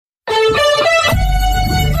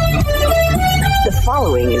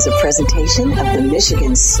following is a presentation of the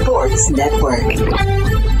Michigan Sports Network.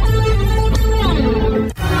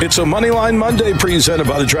 It's a Moneyline Monday presented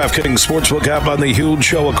by the DraftKings Sportsbook app on the Huge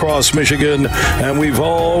Show across Michigan. And we've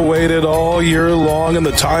all waited all year long, and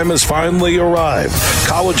the time has finally arrived.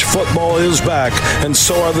 College football is back, and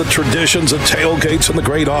so are the traditions of tailgates and the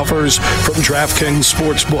great offers from DraftKings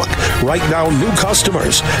Sportsbook. Right now, new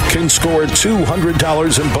customers can score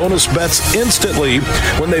 $200 in bonus bets instantly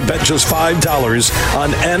when they bet just $5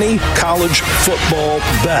 on any college football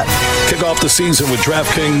bet. Kick off the season with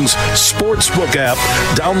DraftKings Sportsbook app.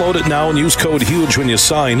 Download it now and use code HUGE when you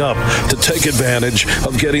sign up to take advantage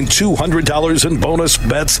of getting $200 in bonus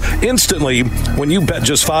bets instantly when you bet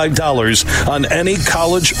just $5 on any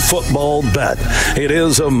college football bet. It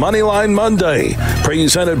is a Moneyline Monday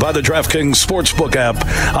presented by the DraftKings Sportsbook app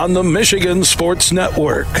on the Michigan Sports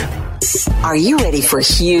Network. Are you ready for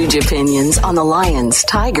huge opinions on the Lions,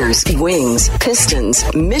 Tigers, Wings, Pistons,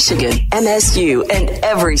 Michigan, MSU, and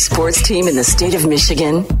every sports team in the state of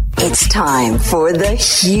Michigan? It's time for The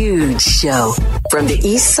Huge Show. From the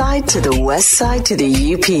east side to the west side to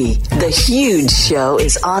the UP, The Huge Show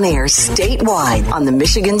is on air statewide on the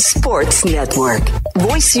Michigan Sports Network.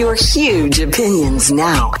 Voice your huge opinions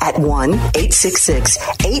now at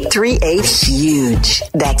 1-866-838-HUGE.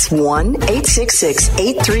 That's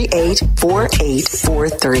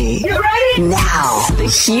 1-866-838-4843. You ready? Now, the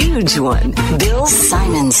huge one, Bill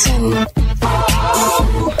Simonson.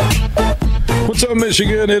 What's up,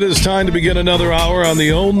 Michigan? It is time to begin another hour on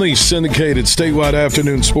the only syndicated statewide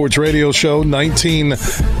afternoon sports radio show, 19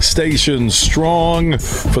 stations strong.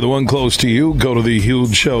 For the one close to you, go to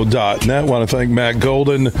thehugeshow.net. I want to thank Matt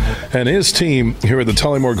Golden and his team here at the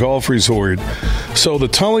Tullymore Golf Resort. So the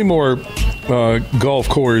Tullymore Golf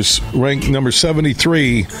Course ranked number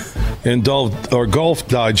 73 in Golf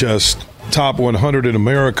Digest Top 100 in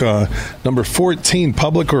America, number 14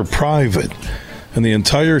 public or private in the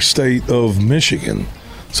entire state of Michigan.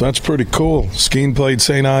 So that's pretty cool. Skeen played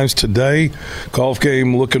St. Ives today. Golf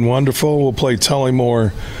game looking wonderful. We'll play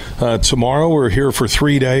Tullymore tomorrow. We're here for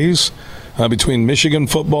 3 days between Michigan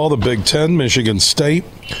football, the Big Ten, Michigan State,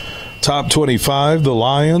 Top 25, the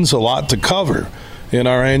Lions. A lot to cover in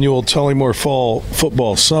our annual Tullymore Fall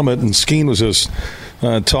Football Summit. And Skeen was just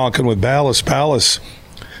talking with Ballas. Ballas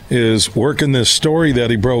is working this story that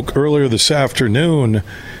he broke earlier this afternoon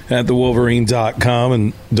at thewolverine.com,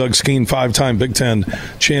 and Doug Skeen, 5-time Big Ten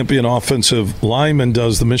champion offensive lineman,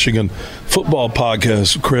 does the Michigan football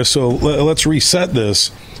podcast, Chris. So let's reset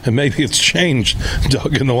this, and maybe it's changed,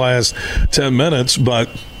 Doug, in the last 10 minutes, but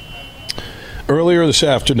earlier this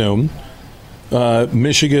afternoon,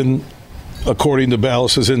 Michigan, according to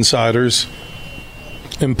Ballas's insiders,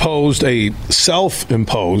 imposed a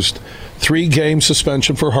self-imposed 3-game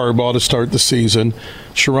suspension for Harbaugh to start the season.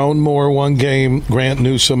 Sharon Moore, 1 game. Grant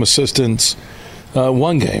Newsome, assistants,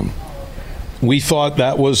 1 game. We thought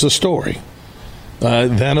that was the story.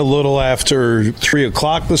 Then a little after 3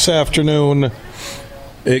 o'clock this afternoon,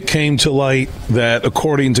 it came to light that,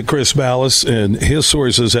 according to Chris Ballas and his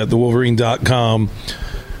sources at thewolverine.com,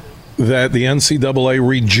 that the NCAA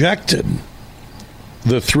rejected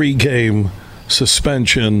the 3-game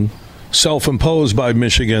suspension self-imposed by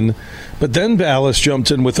Michigan. But then Ballas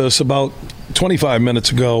jumped in with us about 25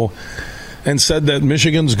 minutes ago and said that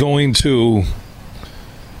Michigan's going to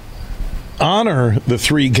honor the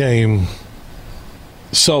 3-game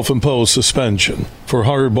self-imposed suspension for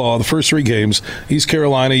Harbaugh, the first 3 games, East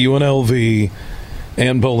Carolina, UNLV,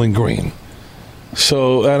 and Bowling Green.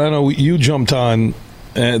 So, and I know you jumped on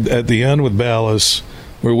at the end with Ballas.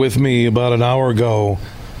 Were with me about an hour ago.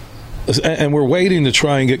 And we're waiting to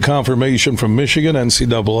try and get confirmation from Michigan,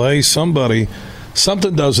 NCAA,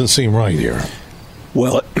 something doesn't seem right here.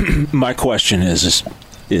 Well, my question is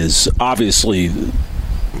obviously,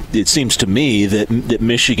 it seems to me that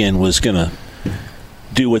Michigan was going to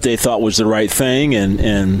do what they thought was the right thing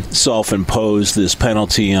and self-impose this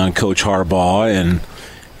penalty on Coach Harbaugh and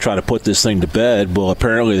try to put this thing to bed. Well,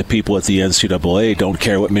 apparently the people at the NCAA don't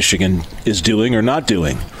care what Michigan is doing or not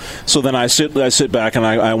doing. So then I sit back and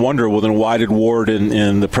I wonder, well, then why did Ward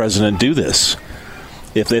and the president do this?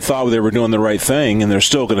 If they thought they were doing the right thing, and they're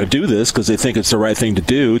still going to do this because they think it's the right thing to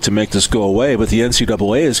do to make this go away, but the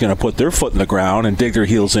NCAA is going to put their foot in the ground and dig their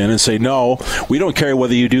heels in and say, no, we don't care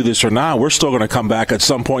whether you do this or not. We're still going to come back at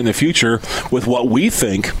some point in the future with what we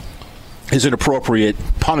think is an appropriate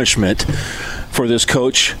punishment for this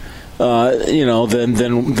coach.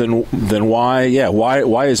 Then why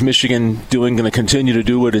is Michigan going to continue to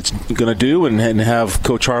do what it's going to do and have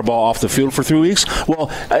Coach Harbaugh off the field for 3 weeks? Well,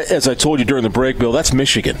 as I told you during the break, Bill, that's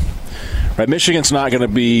Michigan. Right? Michigan's not going to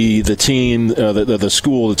be the team, the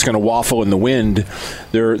school that's going to waffle in the wind.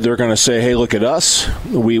 They're going to say, hey, look at us.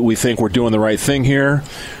 We think we're doing the right thing here.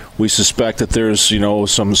 We suspect that there's,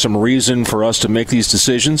 some reason for us to make these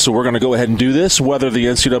decisions, so we're going to go ahead and do this, whether the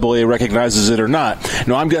NCAA recognizes it or not.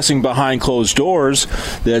 Now, I'm guessing behind closed doors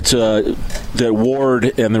that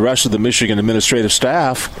Ward and the rest of the Michigan administrative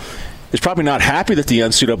staff is probably not happy that the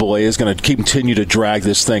NCAA is going to continue to drag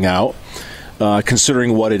this thing out.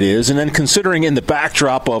 Considering what it is, and then considering in the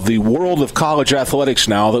backdrop of the world of college athletics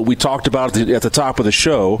now that we talked about at the top of the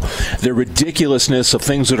show, the ridiculousness of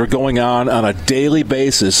things that are going on a daily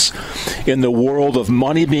basis in the world of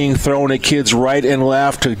money being thrown at kids right and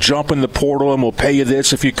left to jump in the portal and we'll pay you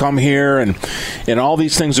this if you come here, and all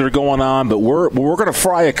these things that are going on. But we're going to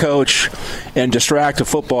fry a coach and distract a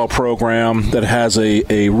football program that has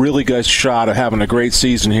a really good shot of having a great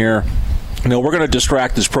season here. No, we're going to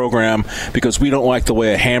distract this program because we don't like the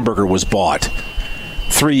way a hamburger was bought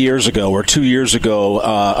 3 years ago or 2 years ago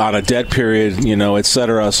on a dead period, et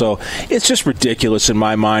cetera. So it's just ridiculous in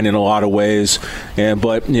my mind in a lot of ways.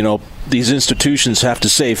 But these institutions have to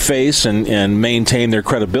save face and maintain their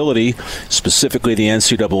credibility, specifically the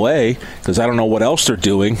NCAA, because I don't know what else they're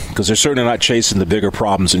doing, because they're certainly not chasing the bigger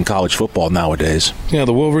problems in college football nowadays. Yeah,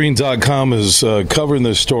 the Wolverine.com is covering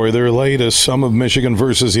this story. Their latest, some of Michigan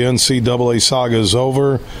versus the NCAA saga is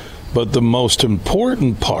over, but the most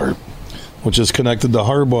important part, which is connected to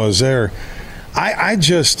Harbaugh, is there. I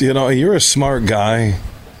just, you're a smart guy,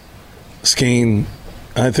 Skeen.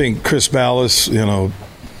 I think Chris Ballas,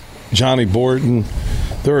 Johnny Borton,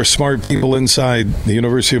 there are smart people inside the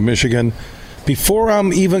University of Michigan. Before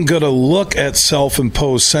I'm even going to look at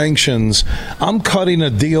self-imposed sanctions, I'm cutting a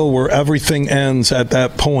deal where everything ends at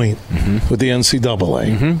that point with the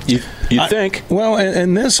NCAA. Mm-hmm. You think? Well,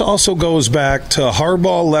 and this also goes back to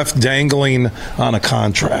Harbaugh left dangling on a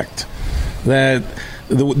contract. That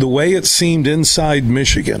the way it seemed inside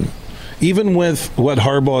Michigan, even with what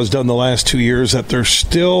Harbaugh has done the last 2 years, that there's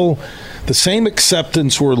still the same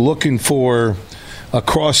acceptance we're looking for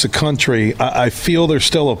across the country. I feel there's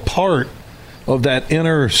still a part of that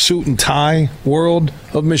inner suit and tie world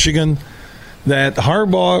of Michigan that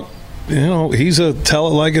Harbaugh, he's a tell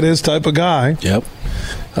it like it is type of guy. Yep.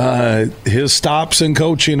 His stops in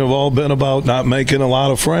coaching have all been about not making a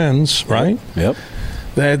lot of friends, right? Yep.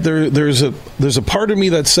 That there's a part of me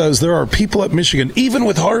that says there are people at Michigan, even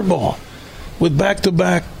with Harbaugh, with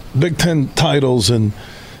back-to-back Big Ten titles and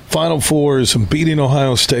Final Fours and beating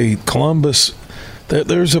Ohio State, Columbus, that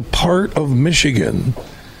there's a part of Michigan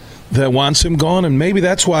that wants him gone, and maybe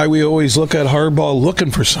that's why we always look at Harbaugh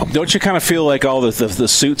looking for something. Don't you kind of feel like all the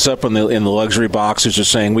suits up in the luxury boxes are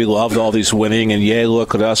saying we loved all these winning, and yay,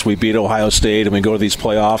 look at us, we beat Ohio State and we go to these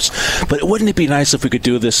playoffs? But wouldn't it be nice if we could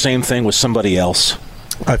do this same thing with somebody else?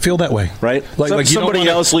 I feel that way. Right? Like somebody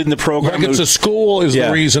else leading the program. Like it's a school is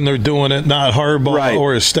the reason they're doing it, not Harbaugh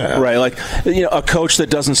or his staff. Right. Like, a coach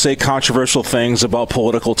that doesn't say controversial things about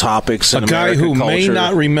political topics and American culture. A guy who may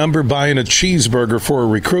not remember buying a cheeseburger for a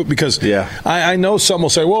recruit because I know some will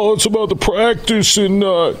say, well, it's about the practice. And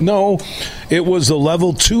no, it was a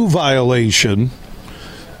level 2 violation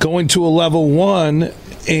going to a level 1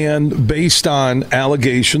 and based on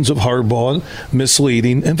allegations of Harbaugh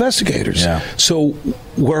misleading investigators. Yeah. So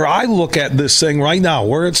where I look at this thing right now,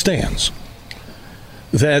 where it stands,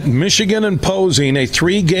 that Michigan imposing a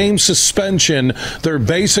 3-game suspension, they're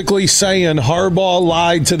basically saying Harbaugh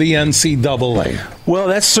lied to the NCAA. Well,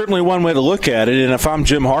 that's certainly one way to look at it, and if I'm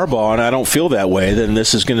Jim Harbaugh and I don't feel that way, then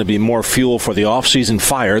this is going to be more fuel for the off-season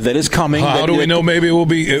fire that is coming. How do we know? Maybe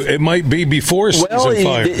it might be before season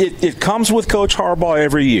fire. It comes with Coach Harbaugh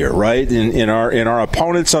every year, right? In our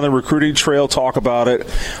opponents on the recruiting trail talk about it.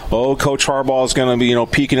 Oh, Coach Harbaugh is going to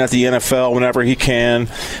be peeking at the NFL whenever he can.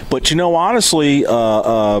 But honestly,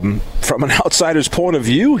 from an outsider's point of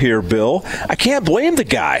view here, Bill, I can't blame the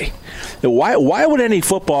guy. Why would any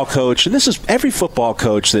football coach, and this is every football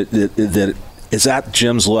coach that is at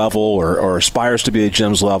Jim's level or aspires to be at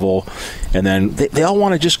Jim's level, and then they all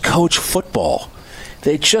want to just coach football.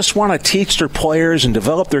 They just want to teach their players and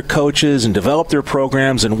develop their coaches and develop their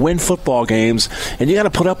programs and win football games, and you got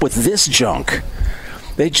to put up with this junk.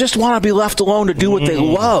 They just want to be left alone to do what they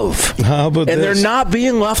love. They're not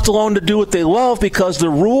being left alone to do what they love because the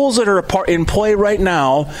rules that are in play right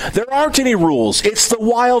now, there aren't any rules. It's the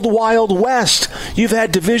wild, wild west. You've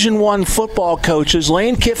had Division I football coaches.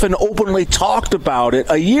 Lane Kiffin openly talked about it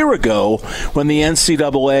a year ago when the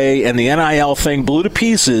NCAA and the NIL thing blew to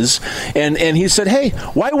pieces. And he said, hey,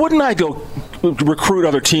 why wouldn't I go recruit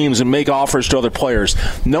other teams and make offers to other players.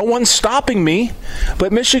 No one's stopping me,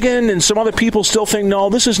 but Michigan and some other people still think, no,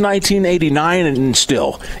 this is 1989, and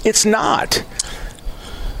still, it's not.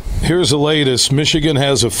 Here's the latest. Michigan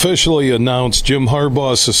has officially announced Jim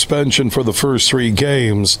Harbaugh's suspension for the first 3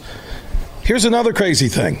 games. Here's another crazy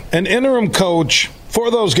thing. An interim coach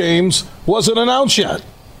for those games wasn't announced yet.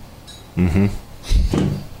 Mm-hmm.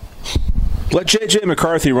 Let J.J.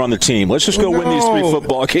 McCarthy run the team. Let's just go win these 3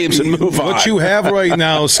 football games and move on. What you have right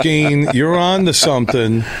now, Skeen, you're on to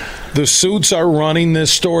something. The suits are running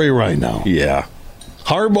this story right now. Yeah.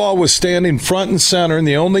 Harbaugh was standing front and center, and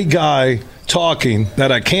the only guy talking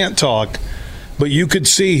that I can't talk, but you could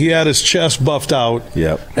see he had his chest buffed out.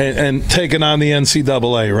 Yep. and taking on the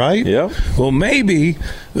NCAA, right? Yep. Well, maybe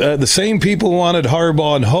the same people wanted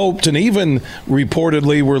Harbaugh and hoped, and even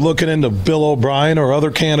reportedly were looking into Bill O'Brien or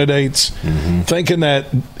other candidates, thinking that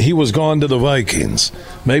he was gone to the Vikings.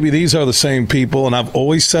 Maybe these are the same people, and I've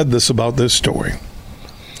always said this about this story.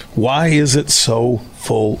 Why is it so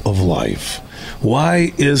full of life?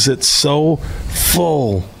 Why is it so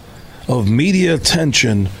full of media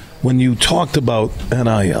attention when you talked about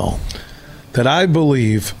NIL? That I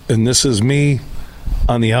believe, and this is me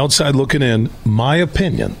on the outside looking in, my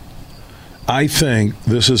opinion, I think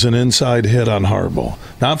this is an inside hit on Harbaugh.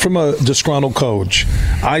 Not from a disgruntled coach.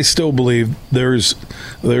 I still believe there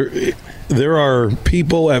are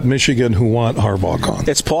people at Michigan who want Harbaugh gone.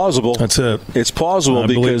 It's plausible. That's it. It's plausible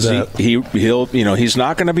because he'll he's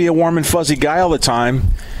not going to be a warm and fuzzy guy all the time.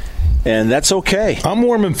 And that's okay. I'm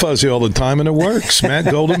warm and fuzzy all the time, and it works. Matt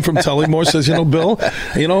Golden from Tullymore says, Bill,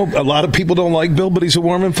 a lot of people don't like Bill, but he's a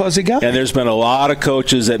warm and fuzzy guy. And there's been a lot of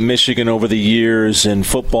coaches at Michigan over the years in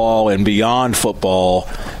football and beyond football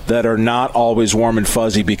that are not always warm and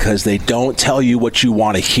fuzzy because they don't tell you what you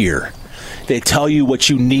want to hear. They tell you what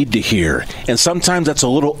you need to hear. And sometimes that's a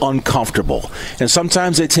little uncomfortable. And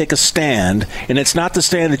sometimes they take a stand, and it's not the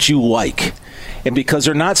stand that you like. And because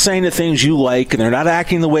they're not saying the things you like and they're not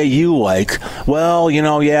acting the way you like, well,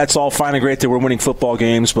 it's all fine and great that we're winning football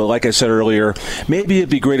games, but like I said earlier, maybe it'd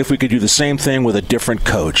be great if we could do the same thing with a different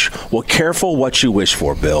coach. Well, careful what you wish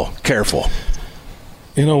for, Bill. Careful.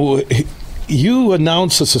 You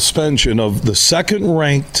announced the suspension of the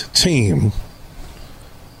second-ranked team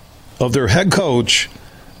of their head coach,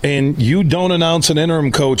 and you don't announce an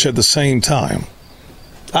interim coach at the same time.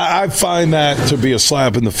 I find that to be a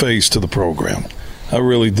slap in the face to the program. I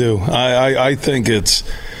really do. I think this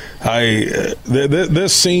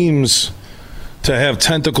seems to have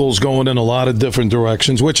tentacles going in a lot of different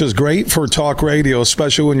directions, which is great for talk radio,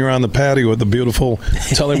 especially when you're on the patio at the beautiful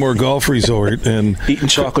Tullymore Golf Resort and eating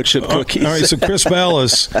chocolate chip cookies. All right, so Chris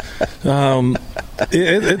Ballas,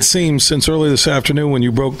 it seems since early this afternoon when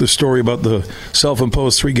you broke the story about the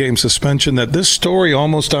self-imposed 3-game suspension that this story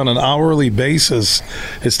almost on an hourly basis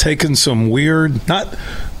has taken some weird,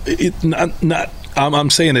 I'm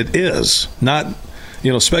saying it is, not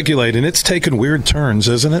speculating. It's taken weird turns,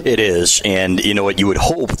 isn't it? It is. And you know what? You would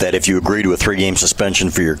hope that if you agree to a 3-game suspension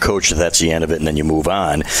for your coach, that's the end of it and then you move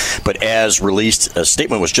on. But as released, a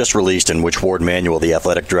statement was just released in which Ward Manuel, the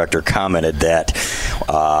athletic director, commented that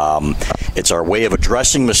it's our way of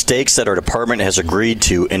addressing mistakes that our department has agreed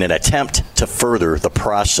to in an attempt to further the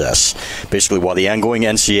process. Basically, while the ongoing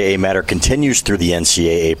NCAA matter continues through the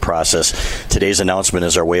NCAA process, today's announcement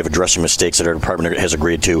is our way of addressing mistakes that our department has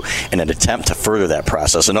agreed to in an attempt to further that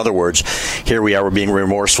process. In other words, here we are, we're being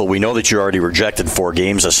remorseful. We know that you already rejected 4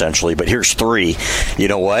 games, essentially, but here's 3. You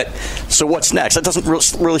know what? So what's next? That doesn't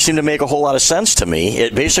really seem to make a whole lot of sense to me.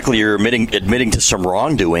 Basically, you're admitting to some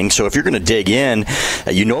wrongdoing. So if you're going to dig in,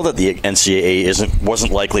 you know that the NCAA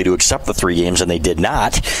wasn't likely to accept the 3 games, and they did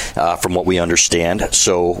not, from what we understand.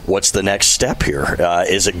 So what's the next step here?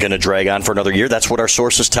 Is it going to drag on for another year? That's what our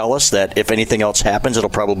sources tell us, that if anything else happens, it'll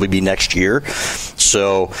probably be next year.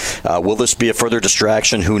 So will this be a further distraction?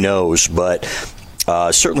 Who knows? But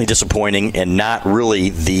certainly disappointing and not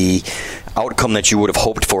really the outcome that you would have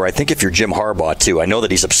hoped for. I think if you're Jim Harbaugh, too, I know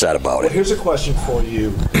that he's upset about it. Here's a question for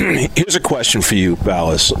you. Here's a question for you,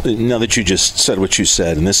 Ballas. Now that you just said what you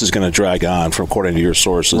said, and this is going to drag on, from according to your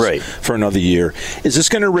sources, for another year, is this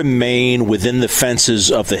going to remain within the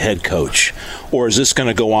fences of the head coach? Or is this going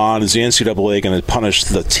to go on? Is the NCAA going to punish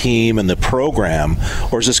the team and the program?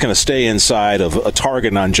 Or is this going to stay inside of a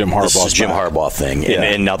target on Jim Harbaugh's This is Jim Harbaugh thing. Yeah.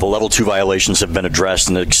 And now the level 2 violations have been addressed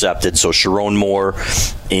and accepted. So Sharon Moore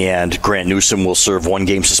and Grant Newsome will serve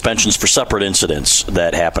 1-game suspensions for separate incidents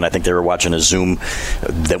that happened. I think they were watching a Zoom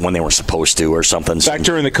that when they weren't supposed to or something. Back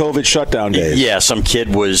during the COVID shutdown days. Yeah, some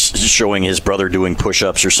kid was showing his brother doing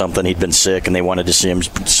push-ups or something. He'd been sick, and they wanted to see him.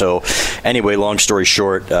 So anyway, long story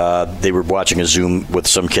short, they were watching a Zoom with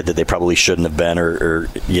some kid that they probably shouldn't have been or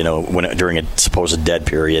during a supposed dead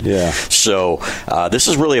period. Yeah. So this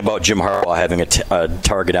is really about Jim Harbaugh having a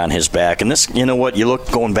target on his back. And this, you know what, you look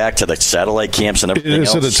going back to the satellite camps and everything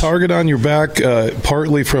else. Is it a target on your back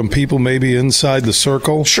partly from people maybe inside the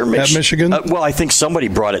circle at Michigan? Well, I think somebody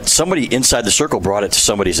inside the circle brought it to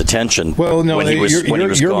somebody's attention. Well, no,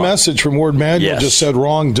 your message from Ward Manuel just said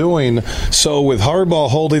wrongdoing. So with Harbaugh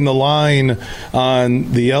holding the line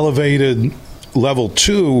on the elevated level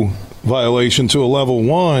 2 violation to a level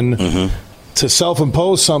 1, to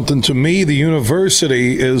self-impose something, to me, the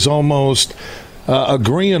university is almost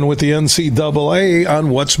agreeing with the NCAA on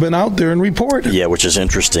what's been out there and reported. Yeah, which is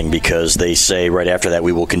interesting because they say right after that,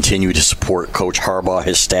 we will continue to support Coach Harbaugh,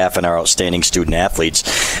 his staff, and our outstanding student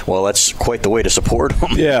athletes. Well, that's quite the way to support them.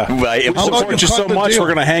 Yeah. We support you so much, we're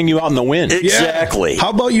going to hang you out in the wind. Exactly. Yeah. How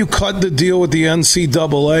about you cut the deal with the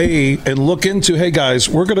NCAA and look into, hey, guys,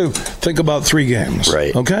 we're going to think about 3 games.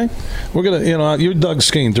 Right. Okay? We're going to, you're Doug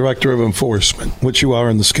Skeen, Director of Enforcement, which you are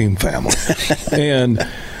in the Skeen family. And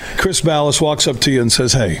Chris Ballas walks up to you and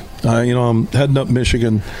says, hey, I'm heading up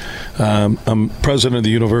Michigan. I'm president of the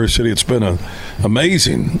university. It's been an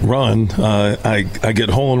amazing run. I get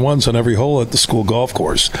hole-in-ones on every hole at the school golf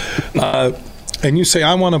course. And you say,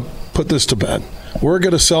 I want to put this to bed. We're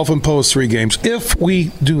going to self-impose 3 games. If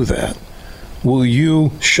we do that, will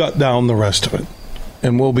you shut down the rest of it?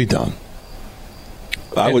 And we'll be done.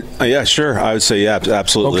 I would, sure. I would say,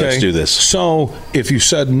 absolutely. Okay. Let's do this. So if you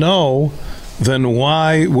said no, then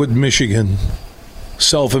why would Michigan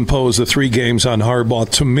self-impose the 3 games on Harbaugh?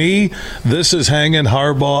 To me, this is hanging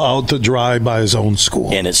Harbaugh out to dry by his own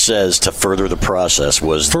school. And it says to further the process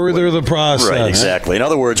the process. Right, exactly. In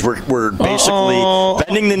other words, we're basically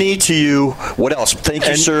bending the knee to you. What else? Thank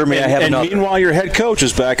you, sir. May I have another? And meanwhile, your head coach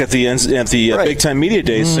is back at the Big Ten Media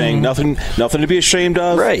Days saying nothing to be ashamed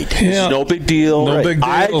of. Right. Yeah. No big deal. No big deal.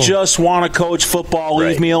 I just want to coach football.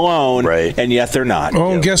 Leave me alone. Right. And yet they're not.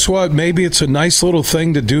 Oh, and guess what? Maybe it's a nice little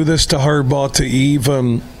thing to do this to Harbaugh to even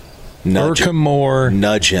irk him more,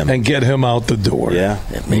 nudge him, and get him out the door. Yeah,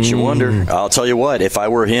 it makes you wonder. I'll tell you what, if I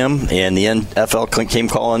were him and the NFL came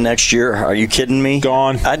calling next year, are you kidding me?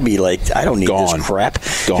 Gone. I'd be like, I don't need this crap.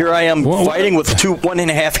 Gone. Here I am fighting with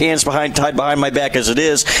 1.5 hands tied behind my back as it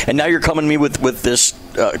is, and now you're coming to me with this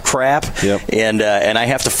crap. Yep. And I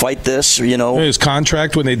have to fight this. His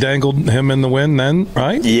contract when they dangled him in the wind, then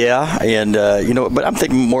right? Yeah, and but I'm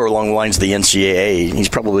thinking more along the lines of the NCAA. He's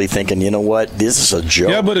probably thinking, you know what, this is a joke.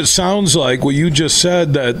 Yeah, but it sounds like what you just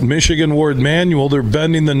said, that Michigan Ward Manuel, they're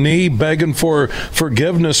bending the knee, begging for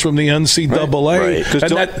forgiveness from the NCAA. Right.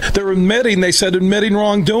 And that they're admitting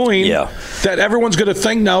wrongdoing. Yeah. That everyone's going to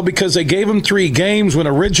think now because they gave him 3 games when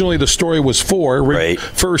originally the story was 4. Right.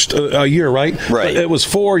 First year, right? Right. It was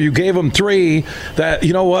 4. You gave him 3. That,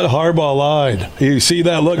 you know what? Harbaugh lied. You see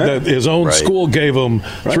that? Look, that his own school gave him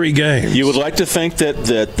 3 games. You would like to think that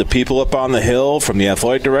the people up on the Hill, from the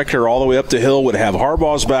athletic director all the way up the Hill, would have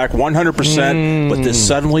Harbaugh's back 100%, but this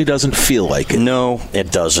suddenly doesn't feel like it. No,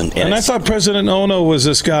 it doesn't. And I thought President Ono was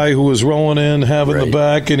this guy who was rolling in, having the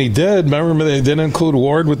back, and he did. Remember, they didn't include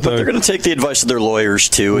Ward with They're going to take the advice of their lawyers,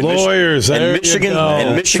 too. And Michigan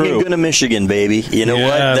going to Michigan, baby. You know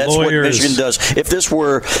what? That's what Michigan does. If this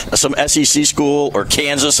were some SEC school or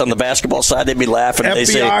Kansas on the basketball side, they'd be laughing. FBI. They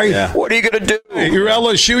say, what are you going to do? You're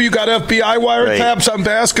LSU, you got FBI wiretaps on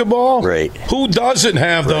basketball? Right. Who doesn't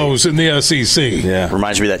have those in the SEC? Yeah.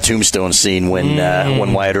 Reminds me of that Tombstone scene when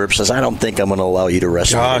Wyatt Earp says, I don't think I'm going to allow you to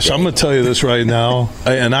wrestle. Gosh, I'm going to tell you this right now,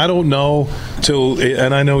 and I don't know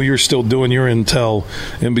and I know you're still doing your intel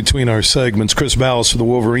in between our segments. Chris Ballas of the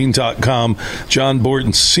Wolverine.com, John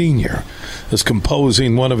Borton Sr. is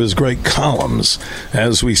composing one of his great columns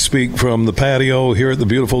as we speak from the patio here at the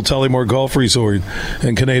beautiful Tullymore Golf Resort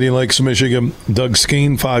in Canadian Lakes, Michigan. Doug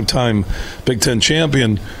Skeen, 5-time Big Ten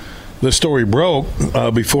champion. The story broke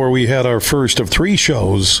before we had our first of 3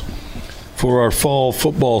 shows for our fall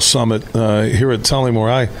football summit here at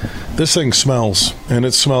Tullymore. This thing smells, and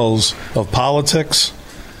it smells of politics.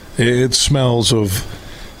 It smells of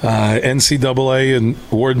NCAA and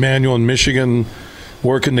Ward Manuel in Michigan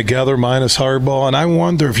working together minus Harbaugh. And I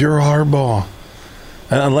wonder if you're Harbaugh,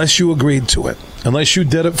 unless you agreed to it, unless you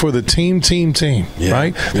did it for the team,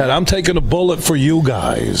 right? That I'm taking a bullet for you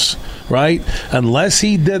guys, right? Unless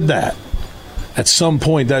he did that, at some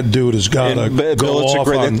point that dude has got to go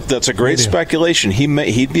off. That's a great speculation.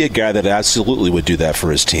 He'd be a guy that absolutely would do that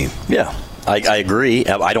for his team. Yeah. I agree.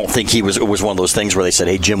 I don't think it was one of those things where they said,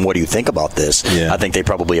 hey, Jim, what do you think about this? Yeah. I think they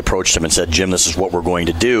probably approached him and said, Jim, this is what we're going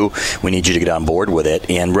to do. We need you to get on board with it.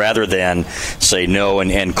 And rather than say no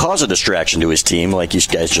and cause a distraction to his team, like you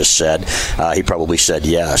guys just said, he probably said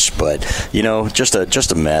yes. But, just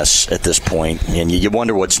a mess at this point. And you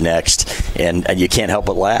wonder what's next, and you can't help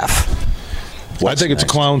but laugh. I think it's a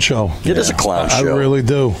clown show. It is a clown show. I really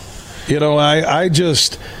do. I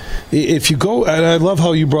just... If you go, and I love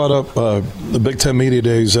how you brought up the Big Ten Media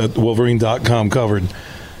Days that Wolverine.com covered.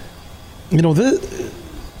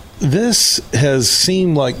 This has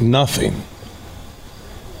seemed like nothing.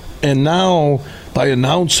 And now, by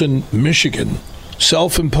announcing Michigan,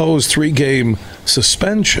 self-imposed 3-game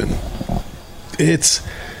suspension, it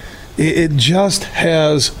just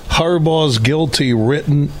has Harbaugh's guilty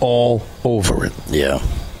written all over it. Yeah.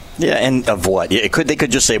 Yeah, and of what? They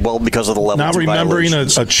could just say, well, because of the level 2 not remembering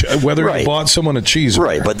whether right. he bought someone a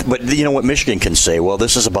cheeseburger. Right, but you know what Michigan can say? Well,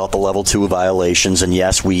 this is about the level 2 violations, and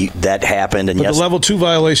yes, that happened, and but yes, the level 2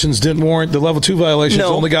 violations didn't warrant. The level 2 violations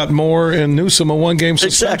only got Moore and Newsom a 1-game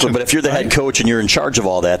suspension. Exactly, but if you're the head coach and you're in charge of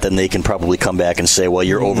all that, then they can probably come back and say, well,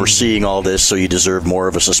 you're overseeing all this, so you deserve more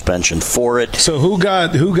of a suspension for it. So who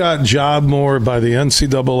got jobbed more by the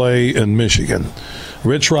NCAA in Michigan?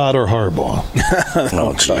 Rich Rod or Harbaugh?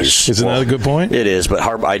 Oh, jeez. Isn't that a good point? It is, but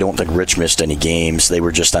I don't think Rich missed any games. They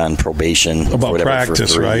were just on probation about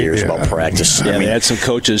practice, for 3 years. Yeah. About practice. Yeah, they had some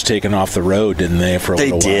coaches taken off the road, didn't they? For a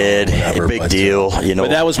little while. They did. A big deal. But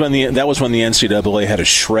that was when the NCAA had a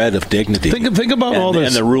shred of dignity. Think about all this,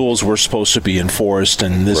 and the rules were supposed to be enforced.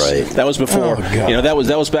 And that was before.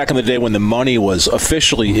 That was back in the day when the money was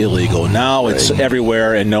officially illegal. Now it's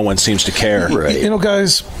everywhere, and no one seems to care. Right.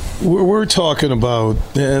 Guys, we're talking about.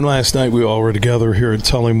 And last night we all were together here at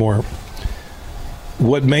Tullymore.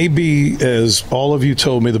 What may be, as all of you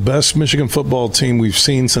told me, the best Michigan football team we've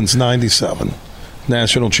seen since '97,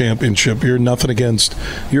 national championship. You're nothing against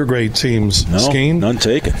your great teams, Skeen. None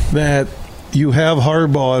taken. That you have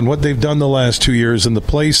Harbaugh and what they've done the last 2 years and the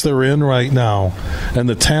place they're in right now and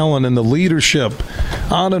the talent and the leadership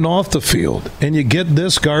on and off the field, and you get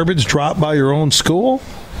this garbage dropped by your own school?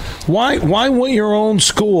 Why won't your own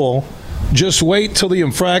school just wait till the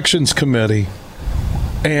infractions committee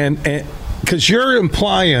and because you're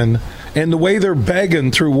implying, and the way they're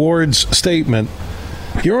begging through Ward's statement,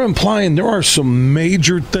 you're implying there are some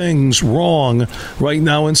major things wrong right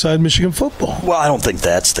now inside Michigan football. Well, I don't think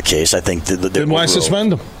that's the case. I think then why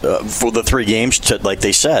suspend them for the 3 games, like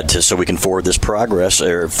they said, so we can forward this progress. But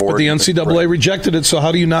the NCAA rejected it. So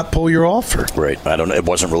how do you not pull your offer? Right. I don't know. It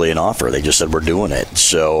wasn't really an offer. They just said we're doing it.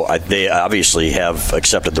 So they obviously have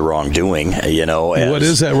accepted the wrongdoing. What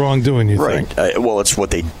is that wrongdoing? You think? Well, it's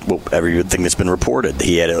everything that's been reported.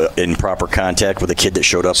 He had improper contact with a kid that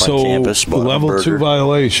showed up on campus. Level 2 violations.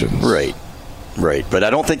 Right, but I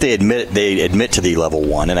don't think they admit to the level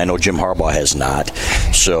 1, and I know Jim Harbaugh has not.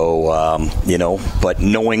 So but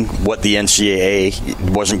knowing what the NCAA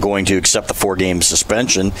wasn't going to accept the 4-game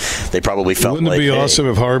suspension, they probably felt Wouldn't it be awesome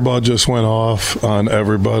if Harbaugh just went off on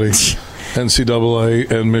everybody, NCAA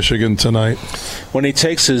and Michigan tonight? When he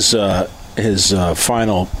takes his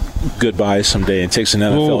final goodbye someday and takes an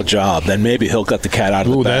NFL job, then maybe he'll got the cat out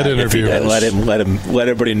of the bag. That interview, and let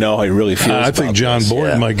everybody know how he really feels. I think John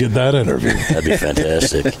Borton might get that interview. That'd be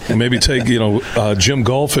fantastic. Maybe take Jim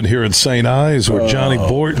Golphin here at St. Ives, where Johnny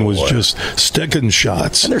Borton was just sticking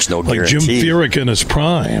shots. And there's no guarantee. Like Jim Furyk in his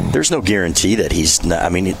prime. There's no guarantee that he's not. I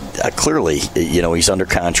mean, clearly, he's under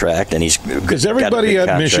contract and he's. Is everybody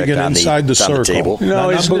at Michigan inside the circle?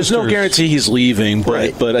 No, there's no guarantee he's leaving.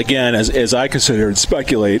 But again, as I consider and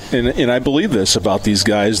speculate, and I believe this about these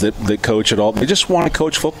guys that coach at all, they just want to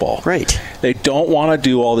coach football. Right. They don't want to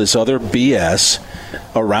do all this other BS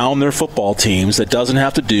around their football teams that doesn't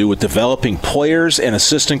have to do with developing players and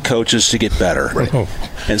assistant coaches to get better. Right.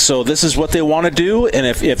 And so this is what they want to do, and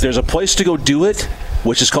if there's a place to go do it,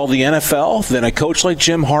 which is called the NFL, then a coach like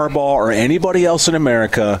Jim Harbaugh or anybody else in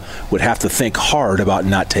America would have to think hard about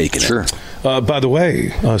not taking it. By the way,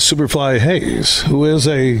 Superfly Hayes, who is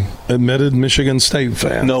a admitted Michigan State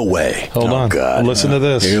fan. No way. Hold on. God. Listen to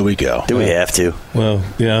this. Here we go. Do we have to? Well,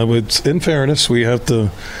 yeah, but in fairness, we have to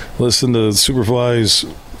listen to Superfly's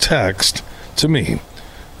text to me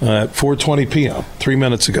at 4:20 p.m., 3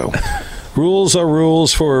 minutes ago. Rules are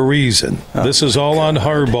rules for a reason. This is all on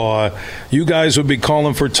Harbaugh. You guys would be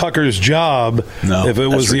calling for Tucker's job if it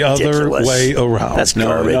was the other way around. That's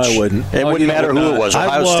garbage. No, I wouldn't. It wouldn't matter who it was,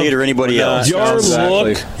 Ohio State or anybody else.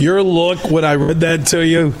 Your look when I read that to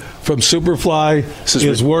you from Superfly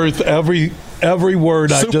is worth every every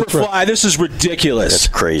word I just read. Superfly, this is ridiculous. That's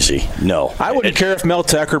crazy. No. I wouldn't care if Mel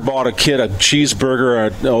Tucker bought a kid a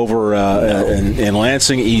cheeseburger over in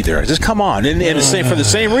Lansing either. Just come on. And for the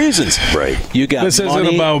same reasons. Right. You got this money.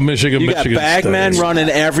 isn't about Michigan. You got bagmen running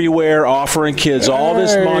everywhere, offering kids all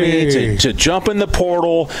this money to jump in the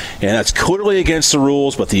portal, and that's clearly against the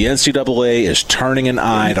rules, but the NCAA is turning an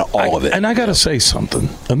eye to all of it. And I got to say something,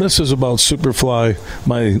 and this is about Superfly,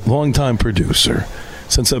 my longtime producer,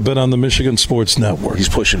 since I've been on the Michigan Sports Network. He's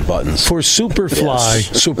pushing buttons. For Superfly,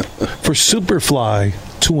 for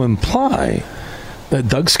Superfly to imply that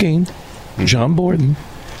Doug Skeen, John Borden,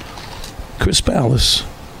 Chris Ballas,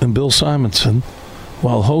 and Bill Simonson,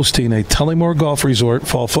 while hosting a Tullymore Golf Resort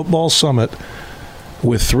Fall Football Summit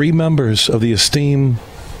with 3 members of the esteemed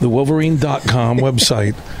TheWolverine.com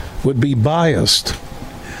website, would be biased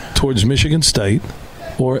towards Michigan State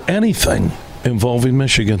or anything involving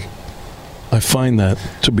Michigan. I find that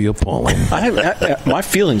to be appalling. My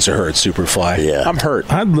feelings are hurt, Superfly. Yeah. I'm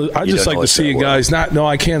hurt. I'd just like to see you guys no,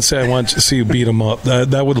 I can't say I want to see you beat them up.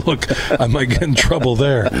 That would look, I might get in trouble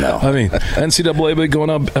there. No. I mean, NCAA would going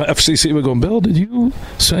up, FCC would going, Bill, did you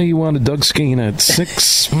say you wanted Doug Skeen at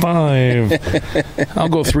 6'5"? I'll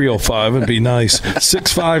go 305 and be nice.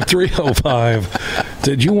 6'5", 305.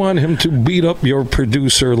 Did you want him to beat up your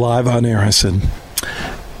producer live on air? I said,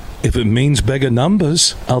 if it means bigger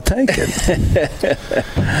numbers, I'll take it.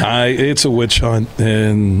 It's a witch hunt,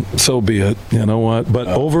 and so be it. You know what? But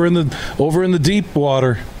over in the deep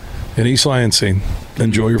water in East Lansing,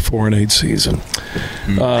 enjoy your 4-8 season.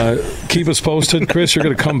 Keep us posted, Chris. You're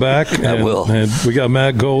going to come back. I will. And we got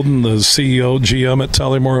Matt Golden, the CEO, GM at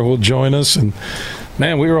Tullymore, who will join us. And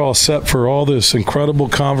man, we were all set for all this incredible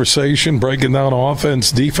conversation, breaking down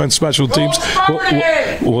offense, defense, special teams.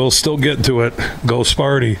 We'll still get to it. Go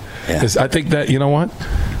Sparty. Yeah. I think that, you know what?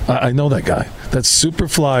 I know that guy. That's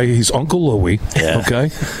Superfly. He's Uncle Louie. Yeah.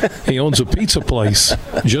 Okay? He owns a pizza place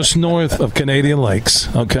just north of Canadian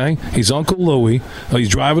Lakes. Okay? He's Uncle Louie. He's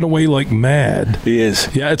driving away like mad. He is.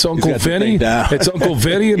 Yeah, it's Uncle Vinny. It's Uncle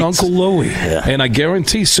Vinny and Uncle Louie. Yeah. And I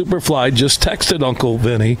guarantee Superfly just texted Uncle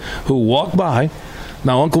Vinny, who walked by.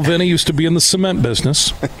 Now, Uncle Vinny used to be in the cement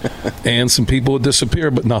business, and some people would disappear,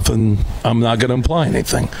 but nothing. I'm not going to imply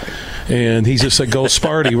anything. And he just said, go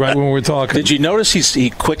Sparty, right when we were talking. Did you notice he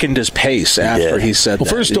quickened his pace after he said that?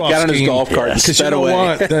 First off, he got on his golf cart and sped away.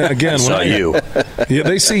 What? Again, Yeah,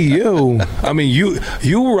 they see you. I mean,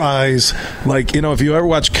 you rise like, if you ever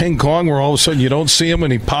watch King Kong, where all of a sudden you don't see him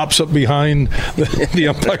and he pops up behind the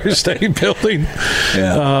Empire State Building.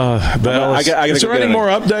 Yeah. Is there any more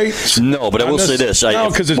updates? No, but I will say this.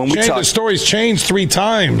 Because the story's changed 3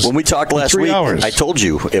 times. When we talked last week, hours. I told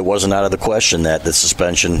you it wasn't out of the question that the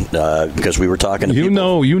suspension, because we were talking to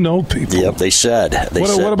people. You know people. Yep, they said.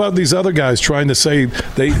 What about these other guys trying to say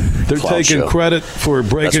they're taking credit for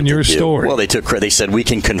breaking your story? Well, they took credit. They said we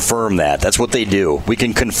can confirm that. That's what they do. We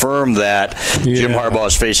can confirm that Jim Harbaugh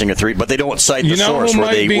is facing a 3, but they don't cite the source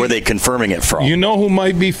where they confirming it from. You know who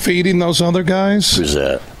might be feeding those other guys? Who's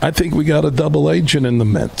that? I think we got a double agent in the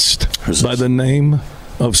midst by the name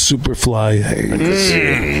of Superfly Hayes.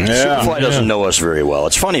 Superfly doesn't know us very well.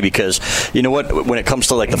 It's funny because, you know what, when it comes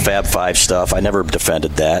to like the Fab Five stuff, I never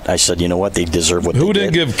defended that. I said, you know what, they deserve what they did. Who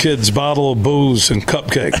didn't give kids a bottle of booze and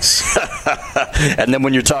cupcakes? And then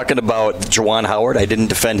when you're talking about Juwan Howard, I didn't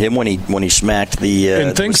defend him when he smacked the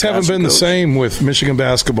and things haven't been the same with Michigan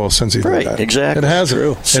basketball since he did that. Exactly. It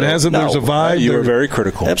hasn't. So, it hasn't. There's a vibe. You were very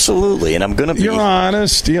critical. Absolutely. And I'm going to be. You're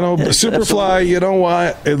honest. Superfly, absolutely. You know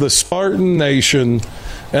what? The Spartan Nation.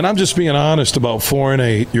 And I'm just being honest about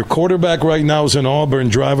 4-8. Your quarterback right now is in Auburn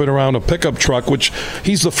driving around a pickup truck, which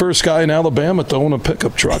he's the first guy in Alabama to own a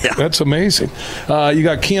pickup truck. Yeah. That's amazing. You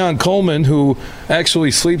got Keon Coleman, who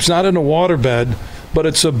actually sleeps not in a waterbed, but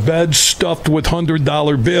it's a bed stuffed with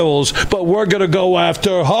 $100 bills. But we're going to go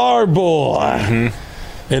after Harbaugh.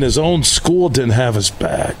 Mm-hmm. And his own school didn't have his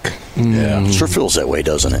back. Yeah, sure feels that way,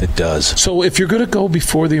 doesn't it? It does. So if you're going to go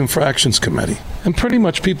before the infractions committee, and pretty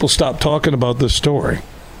much people stopped talking about this story.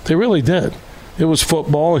 They really did. It was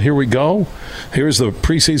football. Here we go. Here's the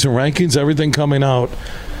preseason rankings, everything coming out.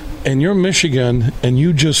 And you're Michigan, and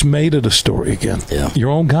you just made it a story again. Yeah. Your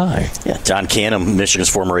own guy. Yeah, Don Canham, Michigan's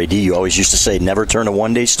former AD, you always used to say, never turn a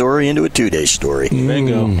one-day story into a two-day story.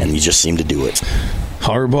 Bingo. And you just seem to do it.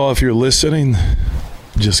 Harbaugh, if you're listening,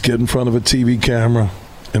 just get in front of a TV camera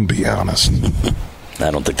and be honest.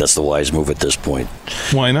 I don't think that's the wise move at this point.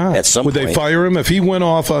 Why not? At some would point, they fire him if he went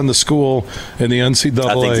off on the school in the NCAA?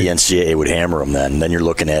 I think the NCAA would hammer him then. And then you're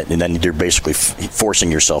looking at, and then you're basically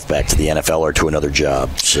forcing yourself back to the NFL or to another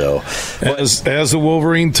job. So, as the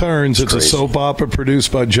Wolverine turns, it's a soap opera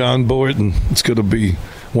produced by John Borton. It's going to be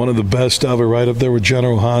one of the best ever, right up there with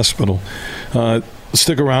General Hospital.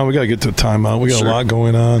 Stick around. We got to get to timeout. We got a lot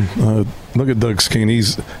going on. Look at Doug Skeen.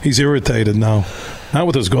 He's irritated now. Not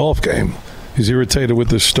with his golf game. He's irritated with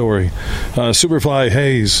this story. Superfly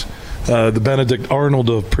Hayes, the Benedict Arnold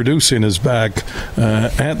of producing, is back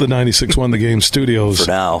at the 96.1 The Game studios.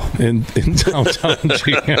 For now. In downtown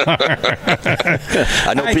GR.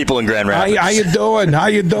 I know people in Grand Rapids. How you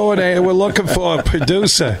doing? Hey, we're looking for a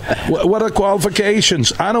producer. What are the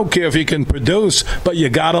qualifications? I don't care if you can produce, but you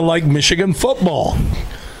got to like Michigan football.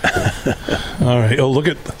 All right. Oh, look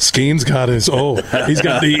at Skeen's got his. Oh, he's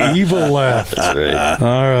got the evil laugh. That's right.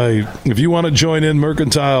 All right. If you want to join in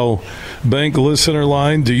Mercantile Bank listener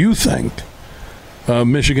line, do you think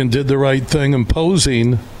Michigan did the right thing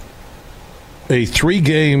imposing a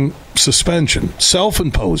 3-game suspension,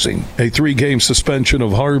 self-imposing a 3-game suspension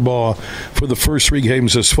of Harbaugh for the first 3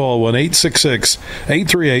 games this fall?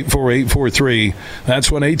 1-866-838-4843. That's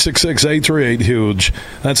 1-866-838-HUGE.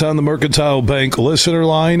 That's on the Mercantile Bank listener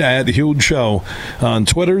line at Huge Show. On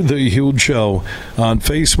Twitter, The Huge Show. On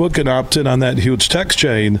Facebook, and opt in on that Huge text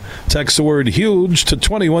chain. Text the word HUGE to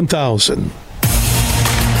 21,000.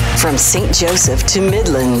 From St. Joseph to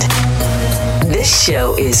Midland, this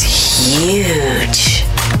show is huge.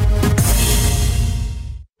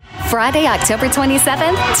 Friday, October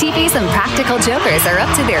 27th, TVs and Practical Jokers are up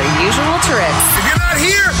to their usual tricks. If you're not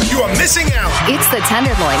here, you are missing out. It's the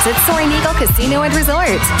Tenderloins at Soaring Eagle Casino and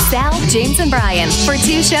Resort. Sal, James, and Brian for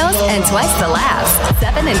 2 shows and twice the laughs.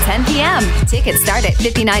 7 and 10 p.m. Tickets start at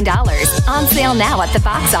 $59. On sale now at the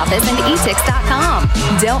box office and etix.com.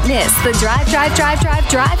 Don't miss the Drive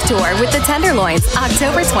Tour with the Tenderloins,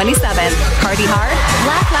 October 27th. Party hard,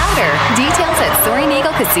 laugh louder. Details at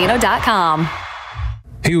SoaringEagleCasino.com.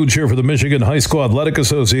 Huge here for the Michigan High School Athletic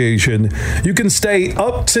Association. You can stay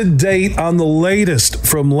up to date on the latest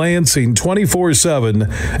from Lansing 24/7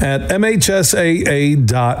 at MHSAA.com,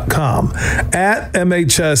 at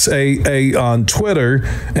MHSAA on Twitter,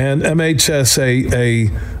 and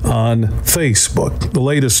MHSAA on Facebook. The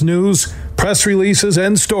latest news, press releases,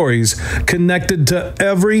 and stories connected to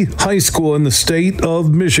every high school in the state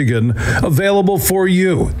of Michigan, available for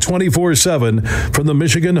you 24/7 from the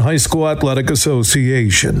Michigan High School Athletic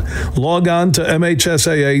Association. Log on to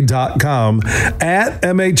MHSAA.com, at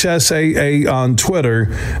MHSAA on Twitter,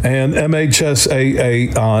 and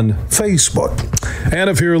MHSAA on Facebook. And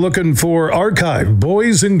if you're looking for archived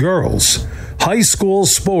boys and girls high school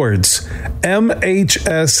sports,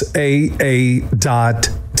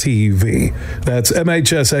 MHSAA.TV. That's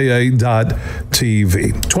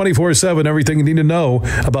MHSAA.TV. 24/7, everything you need to know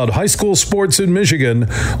about high school sports in Michigan.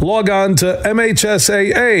 Log on to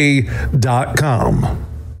MHSAA.com.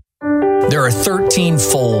 There are 13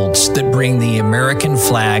 folds that bring the American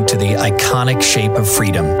flag to the iconic shape of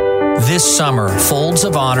freedom. This summer, Folds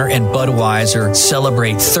of Honor and Budweiser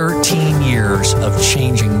celebrate 13 years of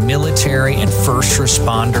changing military and first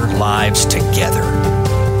responder lives together.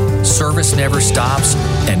 Service never stops,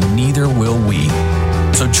 and neither will we.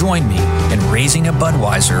 So join me in raising a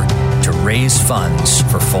Budweiser to raise funds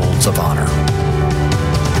for Folds of Honor.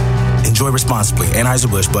 Enjoy responsibly.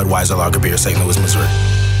 Anheuser-Busch Budweiser Lager Beer, St. Louis, Missouri.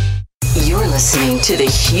 You're listening to The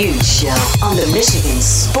Huge Show on the Michigan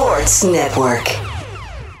Sports Network.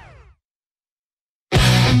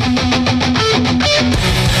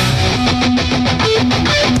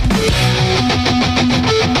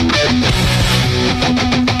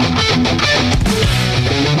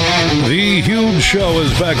 The Huge Show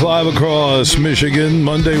is back live across Michigan.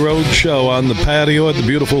 Monday Road Show on the patio at the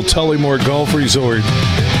beautiful Tullymore Golf Resort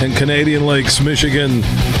in Canadian Lakes, Michigan.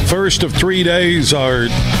 First of 3 days, our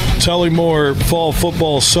Tullymore Fall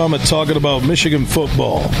Football Summit, talking about Michigan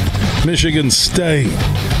football, Michigan State.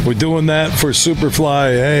 We're doing that for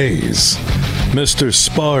Superfly Hayes, Mr.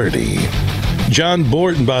 Sparty. John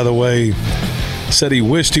Borton, by the way, said he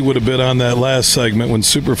wished he would have been on that last segment when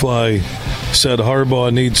Superfly said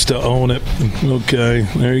Harbaugh needs to own it. Okay,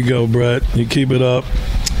 there you go, Brett. You keep it up.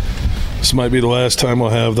 This might be the last time we'll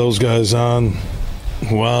have those guys on.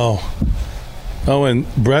 Wow. Oh, and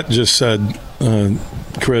Brett just said,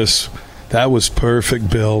 Chris, that was perfect,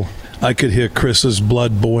 Bill. I could hear Chris's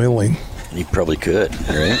blood boiling. You probably could,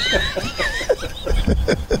 right?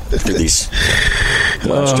 Through these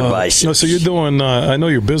monster biceps. No, so you're doing, I know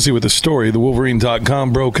you're busy with the story. The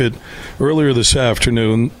Wolverine.com broke it earlier this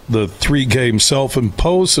afternoon. The 3-game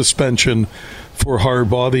self-imposed suspension for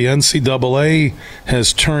Harbaugh. The NCAA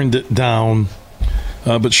has turned it down,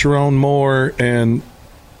 but Sharon Moore and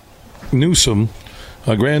Newsom,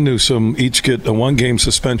 Grant Newsom, each get a 1-game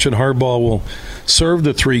suspension. Harbaugh will serve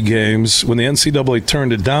the 3 games. When the NCAA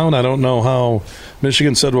turned it down, I don't know how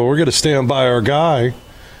Michigan said, well, we're going to stand by our guy,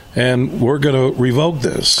 and we're going to revoke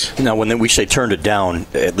this. Now, when we say turned it down,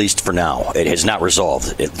 at least for now, it has not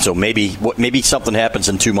resolved. So maybe something happens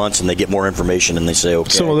in 2 months and they get more information and they say, okay.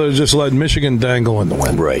 So they're just letting Michigan dangle in the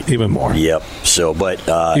wind, right? Even more. Yep. So, but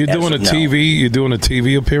you're doing a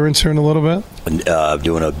TV appearance here in a little bit.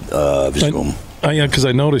 Doing a Zoom. Yeah, because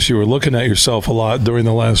I noticed you were looking at yourself a lot during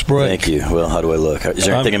the last break. Thank you. Well, how do I look? Is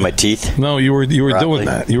there anything in my teeth? No, you were doing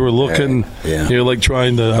that. You were looking. Right. Yeah. You're like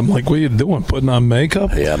trying to. I'm like, what are you doing? Putting on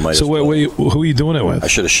makeup? Yeah, I might. So wait, who are you doing it with? I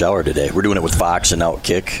should have showered today. We're doing it with Fox and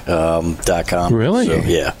Outkick.com. Really? So,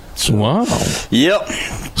 yeah. Wow. Yep.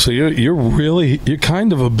 So you're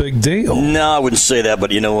kind of a big deal. No, I wouldn't say that,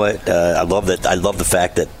 but you know what? I love that. I love the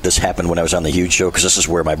fact that this happened when I was on the Huge Show, because this is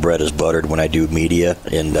where my bread is buttered when I do media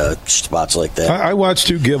in spots like that. I watched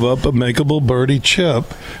you give up a makeable birdie chip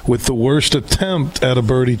with the worst attempt at a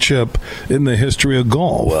birdie chip in the history of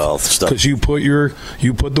golf. Well, because you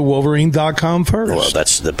put the Wolverine.com first. Well,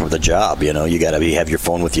 that's the job. You know, you got to have your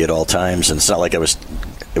phone with you at all times, and it's not like It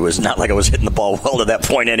was not like I was hitting the ball well to that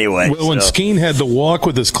point anyway. Well, when Skeen had to walk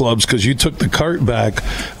with his clubs because you took the cart back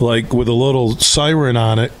like with a little siren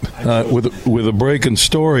on it with a breaking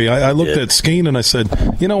story, I looked at Skeen and I said,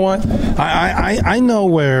 you know what? I know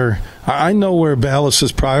where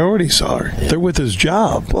Ballas's priorities are. Yeah. They're with his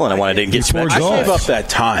job. Well, and I wanted to get I gave up that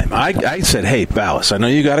time. I said, hey, Ballas, I know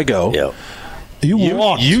you got to go. Yep. You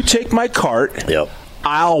walk. You take my cart. Yep.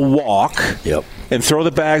 I'll walk. Yep. And throw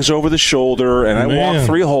the bags over the shoulder, and I walked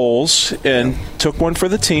 3 holes and took one for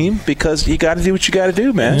the team, because you got to do what you got to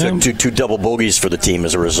do, man. Took two double bogeys for the team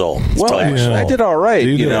as a result. Well, I did all right,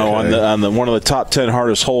 on the one of the top 10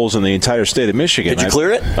 hardest holes in the entire state of Michigan. Did you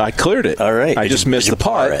clear it? I cleared it. All right. I just missed the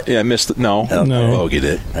putt. Yeah, I missed it. No, I bogeyed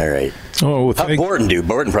it. All right. Oh, how'd Borton do?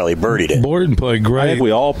 Borton probably birdied it. Borton played great. I think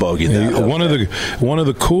we all bogeyed that. One of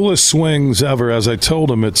the coolest swings ever. As I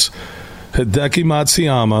told him, it's Hideki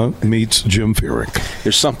Matsuyama meets Jim Furyk.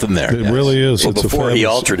 There's something there. It really is. Well, before he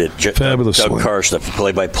altered it, fabulous Doug swing. Karsh, the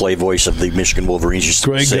play-by-play voice of the Michigan Wolverines, used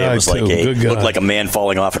to say it was like looked like a man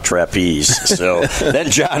falling off a trapeze. So then,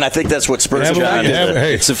 John, I think that's what spurs John.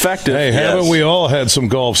 It's effective. Hey, haven't we all had some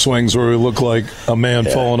golf swings where we look like a man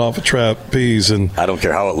falling off a trapeze? And I don't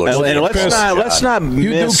care how it looks. And let's not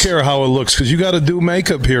you do care how it looks, because you got to do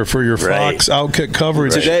makeup here for your Fox Outkick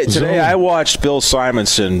coverage. Today I watched Bill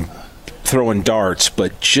Simonson throwing darts,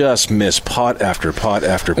 but just missed putt after putt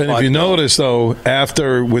after putt. And if you notice, though,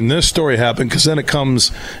 when this story happened, because then it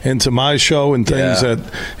comes into my show and things that,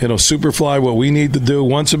 Superfly, what we need to do,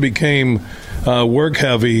 once it became work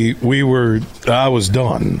heavy, I was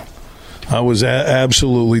done. I was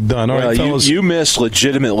absolutely done. All right, fellas. You missed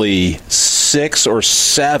legitimately 6 or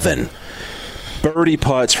 7 birdie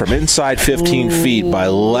putts from inside 15 feet by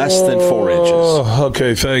less than 4 inches.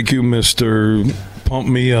 Okay, thank you, Mr. Pump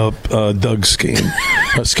me up, Doug Skeen.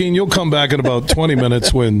 Skeen, you'll come back in about 20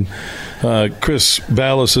 minutes when Chris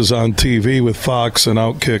Ballas is on TV with Fox and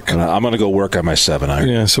Outkick. I'm going to go work on my 7-iron.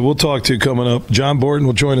 Yeah, so we'll talk to you coming up. John Borton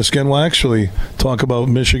will join us again. We'll actually talk about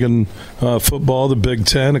Michigan football, the Big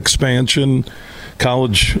Ten expansion,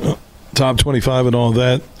 college top 25 and all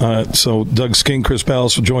that. So Doug Skeen, Chris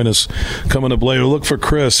Ballas will join us coming up later. Look for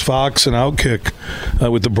Chris, Fox, and Outkick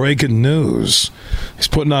with the breaking news. He's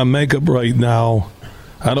putting on makeup right now.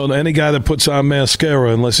 I don't know any guy that puts on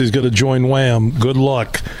mascara unless he's going to join Wham. Good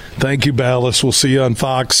luck. Thank you, Ballas. We'll see you on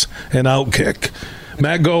Fox and Outkick.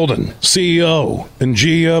 Matt Golden, CEO and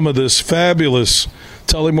GM of this fabulous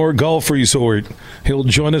Tullymore Golf Resort. He'll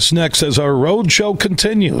join us next as our road show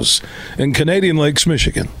continues in Canadian Lakes,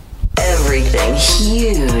 Michigan. Everything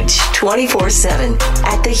huge 24/7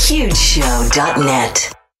 at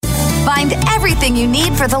thehugeshow.net. Find everything you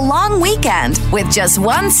need for the long weekend with just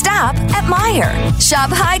one stop at Meijer. Shop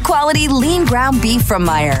high-quality lean ground beef from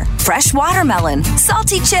Meijer, fresh watermelon,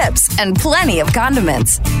 salty chips, and plenty of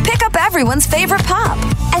condiments. Pick up everyone's favorite pop.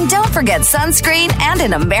 And don't forget sunscreen and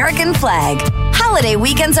an American flag. Holiday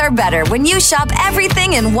weekends are better when you shop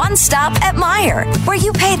everything in one stop at Meijer, where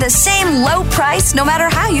you pay the same low price no matter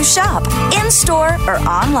how you shop, in-store or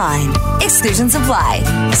online. Exclusions apply.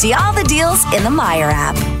 See all the deals in the Meijer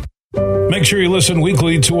app. Make sure you listen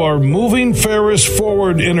weekly to our Moving Ferris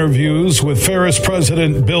Forward interviews with Ferris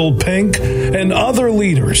President Bill Pink and other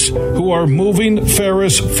leaders who are moving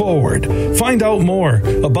Ferris forward. Find out more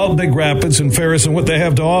about Big Rapids and Ferris and what they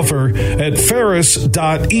have to offer at ferris.edu.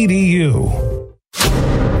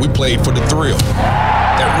 we played for the thrill.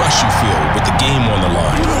 That rush you feel with the game on the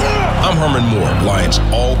line. I'm Herman Moore, Lions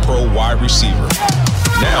All-Pro wide receiver.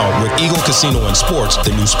 Now, with Eagle Casino and Sports,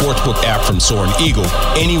 the new sportsbook app from Soaring Eagle,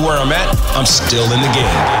 anywhere I'm at, I'm still in the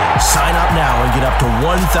game. Sign up now and get up to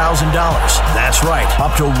 $1,000. That's right,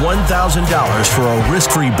 up to $1,000 for a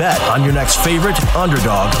risk-free bet on your next favorite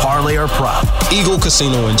underdog, parlay, or prop. Eagle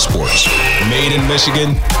Casino and Sports. Made in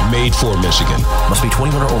Michigan, made for Michigan. Must be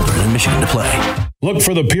 21 or older in Michigan to play. Look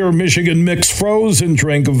for the Pure Michigan Mix frozen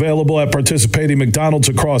drink available at participating McDonald's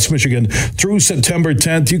across Michigan through September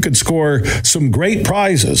 10th. You could score some great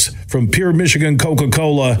prizes from Pure Michigan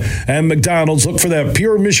Coca-Cola and McDonald's. Look for that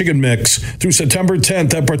Pure Michigan Mix through September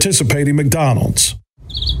 10th at participating McDonald's.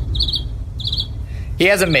 He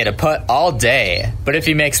hasn't made a putt all day, but if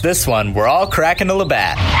he makes this one, we're all cracking a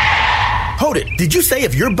Labatt. Hold it. Did you say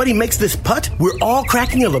if your buddy makes this putt, we're all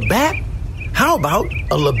cracking a Labatt? How about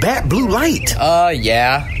a Labatt Blue Light?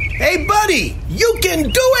 Yeah. Hey, buddy, you can do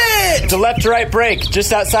it! It's a left-to-right break,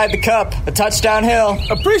 just outside the cup. A touchdown hill.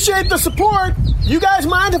 Appreciate the support. You guys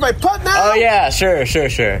mind if I putt now? Oh, yeah, sure.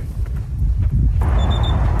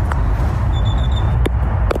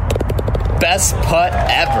 Best putt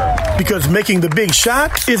ever. Because making the big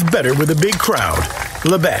shot is better with a big crowd.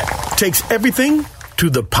 Labatt takes everything to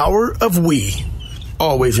the power of we.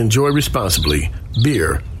 Always enjoy responsibly.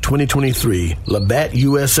 Beer 2023, Labatt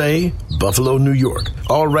USA, Buffalo, New York.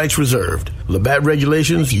 All rights reserved. Labatt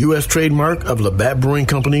Regulations, U.S. trademark of Labatt Brewing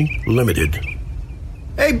Company, Limited.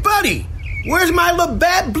 Hey, buddy, where's my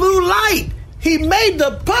Labatt Blue Light? He made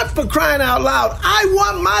the putt, for crying out loud. I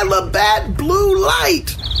want my Labatt Blue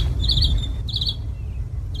Light.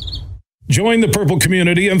 Join the Purple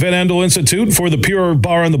community and Van Andel Institute for the Pure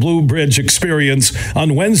Bar on the Blue Bridge experience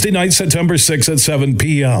on Wednesday night, September 6th at 7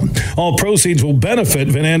 p.m. All proceeds will benefit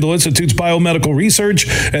Van Andel Institute's biomedical research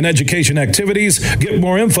and education activities. Get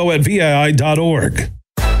more info at VAI.org.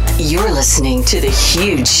 You're listening to The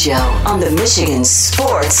Huge Show on the Michigan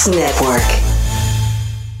Sports Network.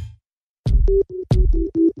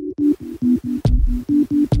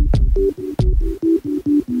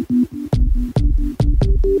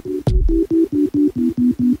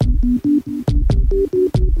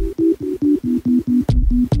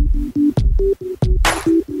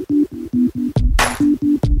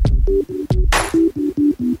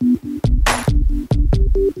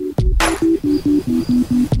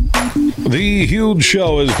 The Huge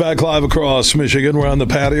Show is back live across Michigan. We're on the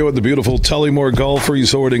patio at the beautiful Tullymore Golf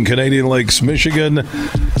Resort in Canadian Lakes, Michigan.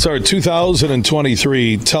 It's our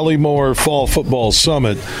 2023 Tullymore Fall Football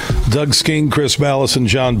Summit. Doug Skeen, Chris Ballas, and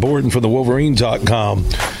John Borton from the Wolverine.com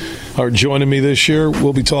are joining me this year.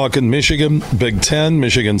 We'll be talking Michigan, Big Ten,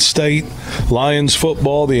 Michigan State, Lions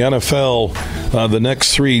football, the NFL, the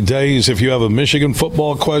next 3 days. If you have a Michigan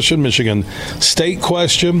football question, Michigan State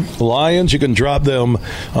question, Lions, you can drop them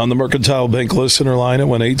on the Mercantile Bank listener line at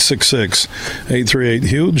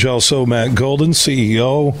 1-866-838-HUGE. Also, Matt Golden,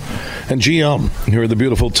 CEO and GM here at the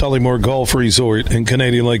beautiful Tullymore Golf Resort in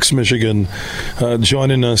Canadian Lakes, Michigan,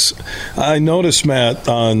 joining us. I noticed, Matt,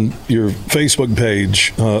 on your Facebook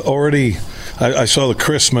page, already I saw the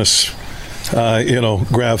Christmas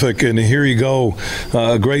graphic, and here you go.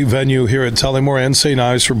 A great venue here at Tullymore and St.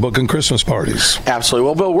 Ives for booking Christmas parties. Absolutely.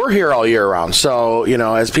 Well, Bill, we're here all year round. So,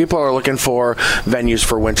 as people are looking for venues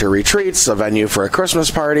for winter retreats, a venue for a Christmas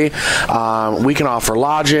party, we can offer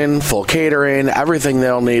lodging, full catering, everything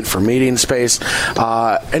they'll need for meeting space,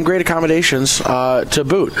 and great accommodations to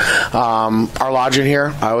boot. Our lodging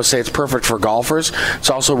here, I would say it's perfect for golfers. It's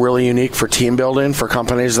also really unique for team building, for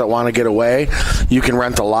companies that want to get away. You can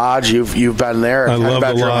rent a lodge. You've been there, a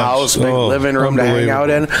 10-bedroom house, big living room to hang out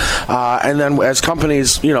in. And then as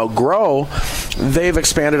companies, grow, they've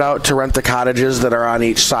expanded out to rent the cottages that are on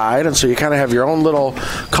each side. And so you kind of have your own little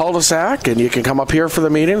cul-de-sac, and you can come up here for the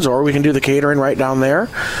meetings, or we can do the catering right down there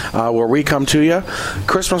where we come to you.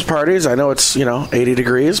 Christmas parties, I know it's, 80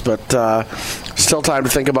 degrees, but still time to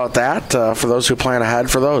think about that for those who plan ahead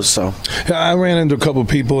for those. So I ran into a couple of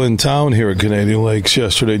people in town here at Canadian Lakes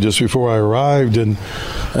yesterday just before I arrived, and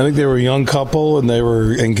I think they were a young couple and they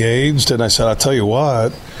were engaged, and I said, I'll tell you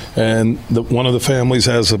what, and one of the families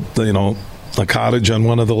has a cottage on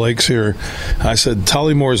one of the lakes here. I said,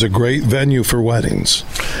 Tullymore is a great venue for weddings.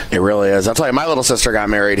 It really is. I'll tell you, my little sister got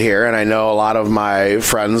married here, and I know a lot of my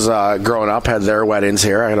friends growing up had their weddings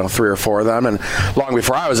here. I know 3 or 4 of them, and long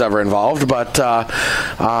before I was ever involved, but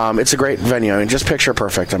it's a great venue. I mean, just picture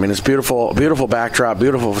perfect. I mean, it's beautiful, beautiful backdrop,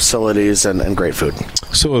 beautiful facilities, and great food.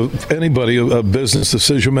 So if anybody, a business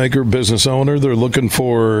decision maker, business owner, they're looking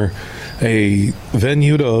for a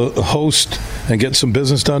venue to host and get some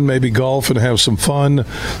business done, maybe golf and have some fun.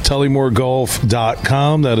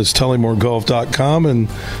 TullymoreGolf.com. That is TullymoreGolf.com, and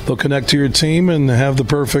they'll connect to your team and have the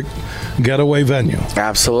perfect getaway venue.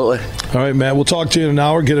 Absolutely. All right, Matt, we'll talk to you in an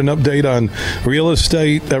hour, get an update on real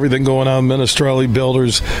estate, everything going on, Minestrelli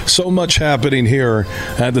Builders. So much happening here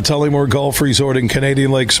at the Tullymore Golf Resort in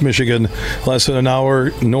Canadian Lakes, Michigan, less than an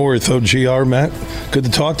hour north of GR. Matt, good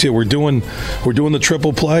to talk to you. We're doing the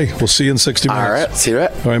triple play. We'll see you in 60 minutes. All right, see you. All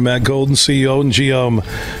right, Matt Golden, CEO and GM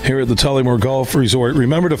here at the Tullymore Golf Resort.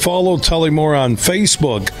 Remember to follow Tullymore on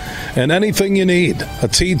Facebook, and anything you need, a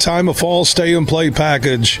tee time, a fall stay and play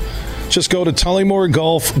package, just go to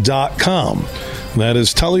TullymoreGolf.com. That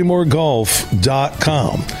is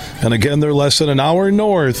TullymoreGolf.com. And again, they're less than an hour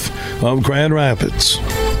north of Grand Rapids.